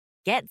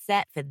Get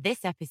set for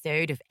this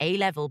episode of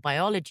A-Level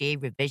Biology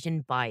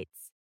Revision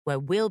Bites, where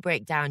we'll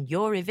break down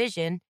your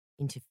revision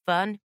into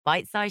fun,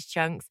 bite-sized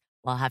chunks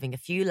while having a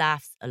few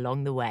laughs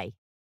along the way.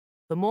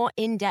 For more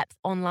in-depth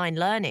online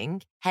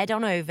learning, head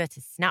on over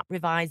to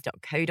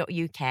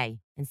snaprevise.co.uk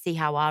and see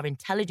how our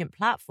intelligent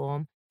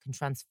platform can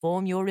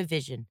transform your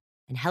revision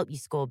and help you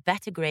score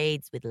better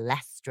grades with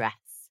less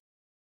stress.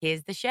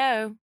 Here's the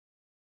show.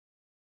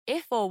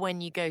 If or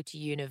when you go to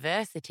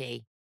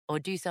university or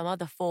do some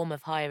other form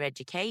of higher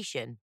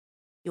education,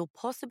 you'll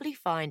possibly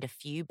find a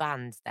few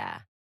bands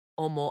there,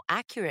 or more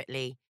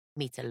accurately,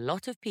 meet a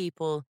lot of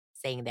people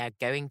saying they're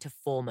going to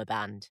form a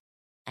band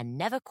and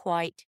never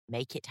quite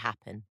make it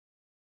happen.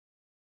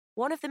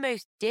 One of the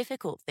most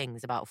difficult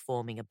things about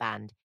forming a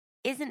band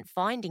isn't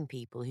finding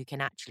people who can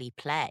actually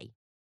play.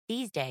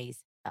 These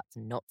days, that's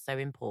not so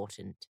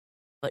important,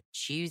 but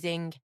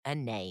choosing a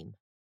name.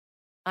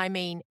 I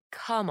mean,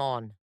 come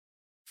on.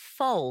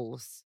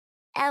 Foals,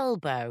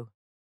 Elbow,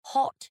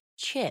 Hot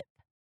Chip.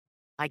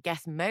 I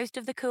guess most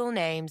of the cool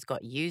names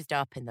got used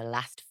up in the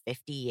last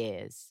 50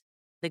 years.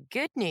 The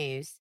good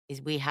news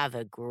is we have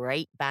a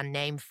great band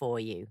name for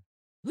you.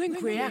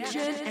 Link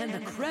Reaction and the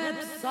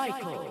Krebs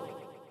Cycle.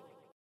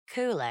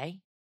 Cool, eh?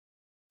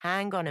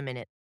 Hang on a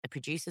minute. The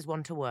producers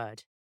want a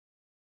word.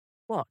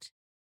 What?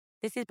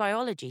 This is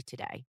biology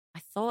today. I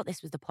thought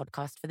this was the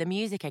podcast for the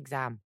music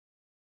exam.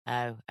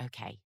 Oh,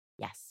 okay.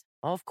 Yes,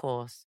 of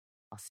course.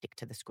 I'll stick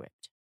to the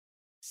script.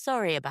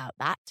 Sorry about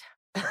that.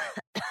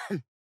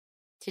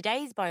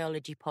 Today's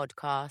biology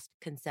podcast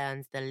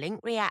concerns the link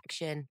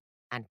reaction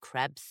and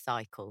Krebs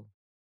cycle.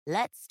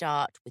 Let's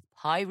start with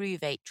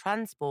pyruvate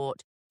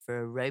transport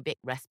for aerobic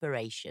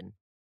respiration.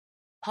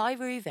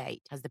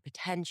 Pyruvate has the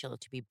potential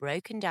to be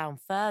broken down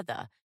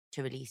further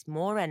to release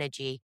more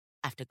energy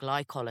after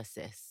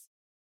glycolysis.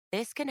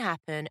 This can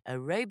happen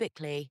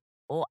aerobically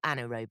or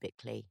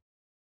anaerobically.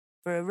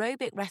 For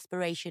aerobic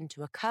respiration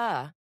to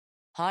occur,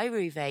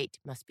 pyruvate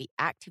must be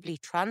actively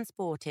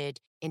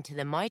transported into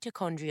the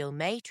mitochondrial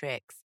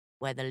matrix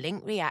where the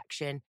link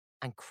reaction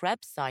and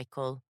Krebs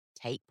cycle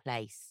take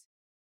place.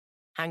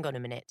 Hang on a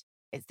minute,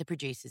 it's the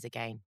producers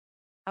again.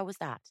 How was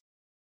that?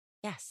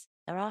 Yes,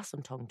 there are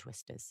some tongue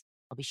twisters.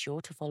 I'll be sure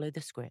to follow the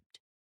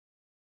script.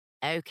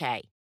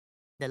 Okay,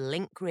 the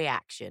link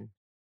reaction.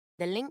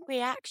 The link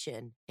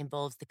reaction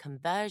involves the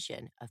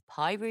conversion of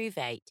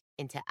pyruvate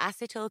into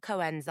acetyl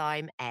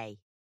coenzyme A.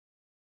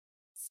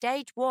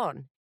 Stage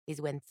 1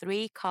 is when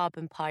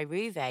 3-carbon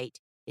pyruvate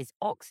is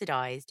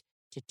oxidized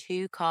to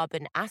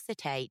 2-carbon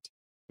acetate,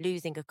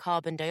 losing a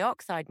carbon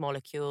dioxide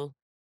molecule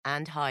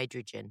and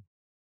hydrogen.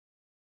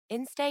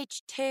 In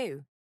stage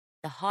 2,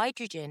 the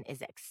hydrogen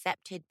is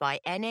accepted by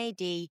NAD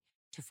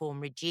to form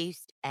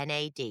reduced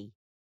NAD,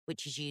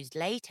 which is used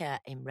later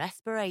in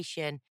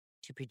respiration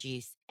to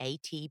produce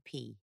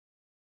ATP.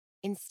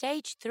 In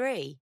stage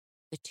 3,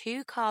 the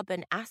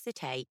 2-carbon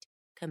acetate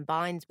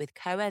combines with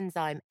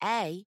coenzyme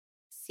A,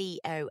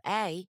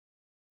 CoA,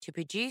 to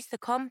produce the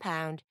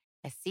compound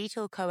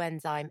acetyl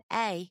coenzyme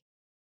A,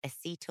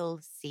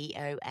 acetyl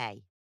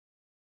CoA.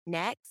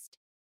 Next,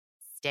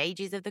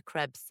 stages of the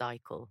Krebs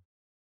cycle.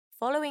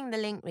 Following the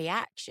link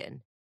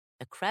reaction,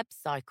 the Krebs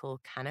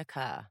cycle can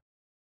occur.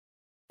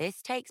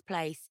 This takes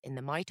place in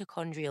the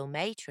mitochondrial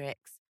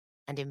matrix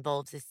and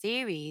involves a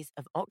series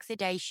of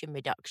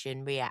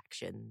oxidation-reduction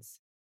reactions.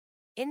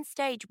 In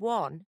stage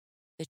 1,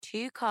 the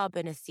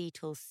 2-carbon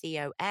acetyl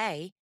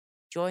CoA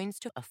joins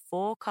to a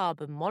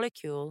 4-carbon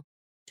molecule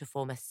to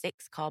form a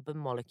 6-carbon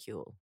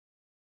molecule.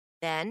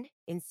 Then,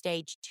 in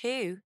stage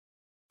 2,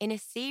 in a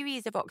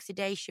series of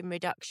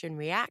oxidation-reduction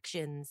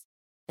reactions,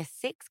 the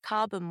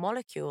 6-carbon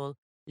molecule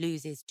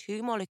loses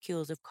 2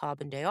 molecules of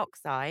carbon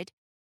dioxide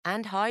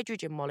and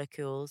hydrogen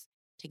molecules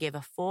to give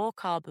a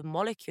 4-carbon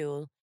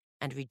molecule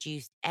and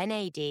reduced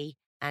NAD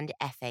and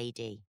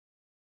FAD.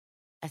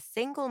 A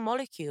single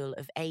molecule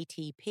of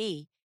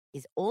ATP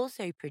is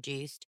also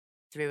produced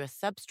through a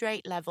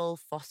substrate-level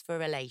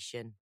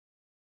phosphorylation.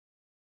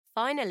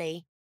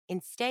 Finally,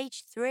 in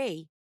stage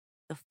 3,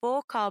 the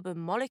 4-carbon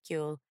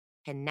molecule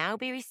can now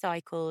be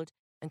recycled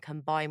and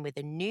combine with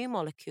a new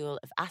molecule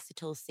of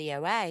acetyl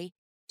CoA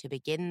to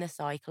begin the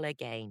cycle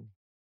again.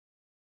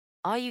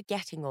 Are you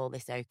getting all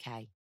this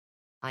okay?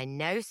 I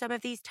know some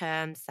of these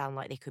terms sound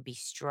like they could be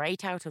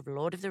straight out of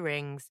Lord of the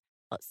Rings,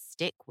 but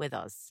stick with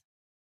us.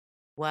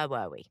 Where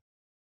were we?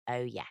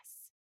 Oh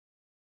yes.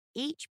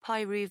 Each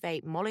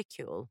pyruvate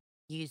molecule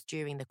used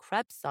during the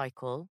Krebs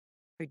cycle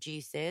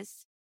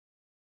produces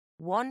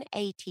 1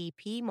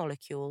 ATP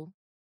molecule,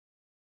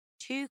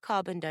 2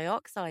 carbon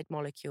dioxide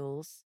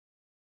molecules,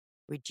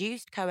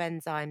 reduced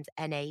coenzymes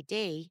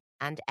NAD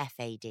and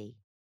FAD.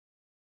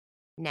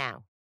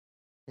 Now,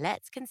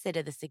 let's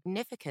consider the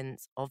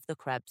significance of the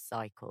Krebs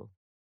cycle.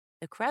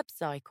 The Krebs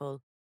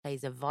cycle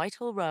plays a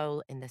vital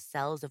role in the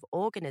cells of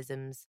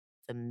organisms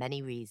for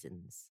many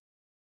reasons.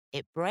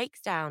 It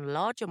breaks down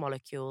larger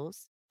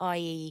molecules,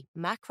 i.e.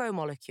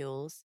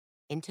 macromolecules,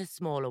 into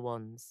smaller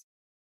ones.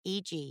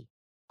 E.g.,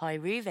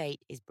 pyruvate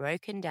is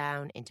broken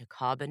down into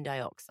carbon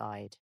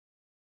dioxide.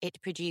 It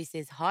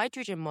produces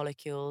hydrogen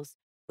molecules,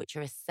 which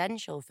are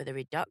essential for the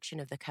reduction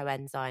of the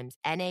coenzymes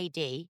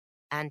NAD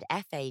and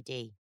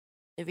FAD.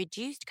 The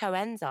reduced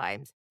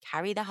coenzymes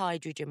carry the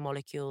hydrogen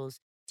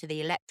molecules to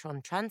the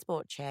electron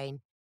transport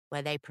chain,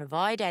 where they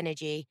provide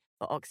energy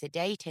for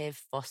oxidative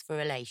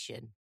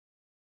phosphorylation.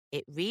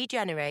 It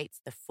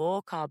regenerates the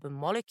 4-carbon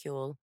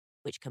molecule,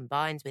 which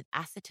combines with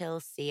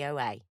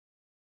acetyl-CoA.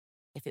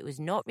 If it was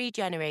not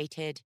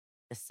regenerated,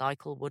 the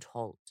cycle would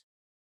halt.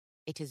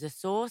 It is a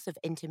source of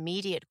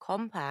intermediate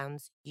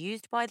compounds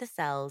used by the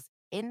cells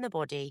in the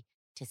body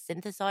to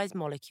synthesize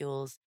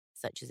molecules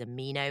such as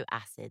amino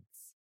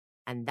acids.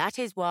 And that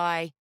is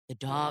why the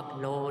Dark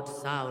Lord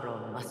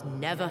Sauron must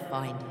never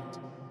find it,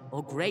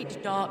 or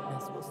great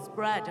darkness will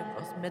spread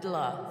across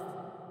Middle-earth.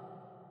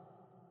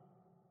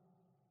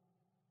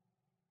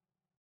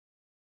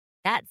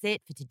 That's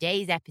it for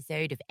today's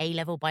episode of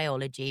A-Level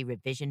Biology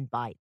Revision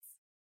Bites.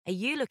 Are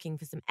you looking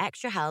for some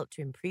extra help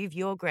to improve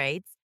your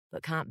grades,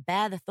 but can't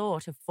bear the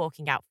thought of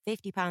forking out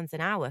 £50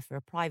 an hour for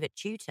a private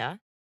tutor?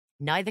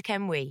 Neither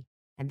can we,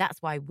 and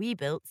that's why we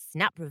built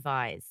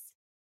SnapRevise.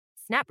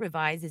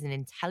 SnapRevise is an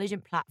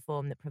intelligent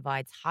platform that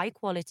provides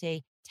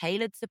high-quality,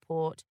 tailored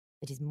support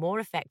that is more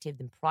effective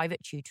than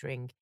private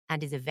tutoring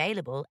and is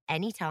available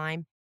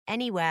anytime,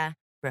 anywhere,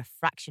 for a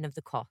fraction of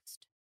the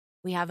cost.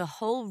 We have a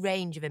whole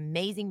range of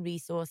amazing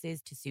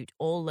resources to suit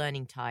all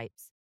learning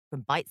types,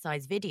 from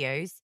bite-sized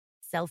videos,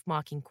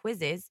 self-marking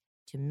quizzes,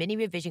 to mini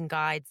revision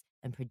guides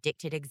and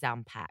predicted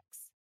exam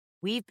packs.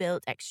 We've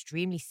built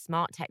extremely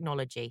smart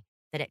technology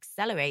that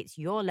accelerates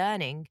your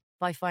learning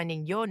by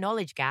finding your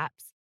knowledge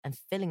gaps and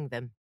filling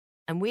them.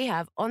 And we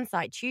have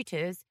on-site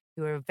tutors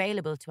who are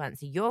available to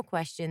answer your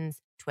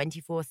questions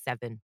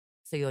 24/7,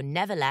 so you're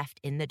never left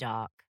in the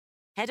dark.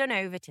 Head on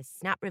over to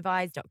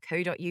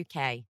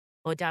snaprevise.co.uk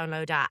or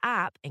download our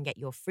app and get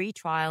your free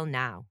trial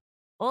now.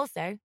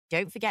 Also,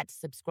 don't forget to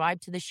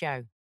subscribe to the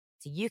show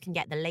so you can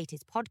get the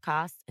latest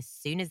podcasts as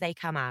soon as they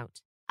come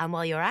out. And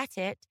while you're at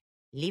it,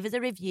 leave us a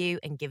review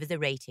and give us a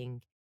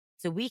rating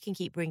so we can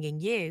keep bringing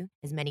you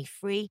as many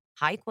free,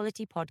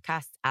 high-quality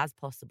podcasts as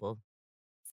possible.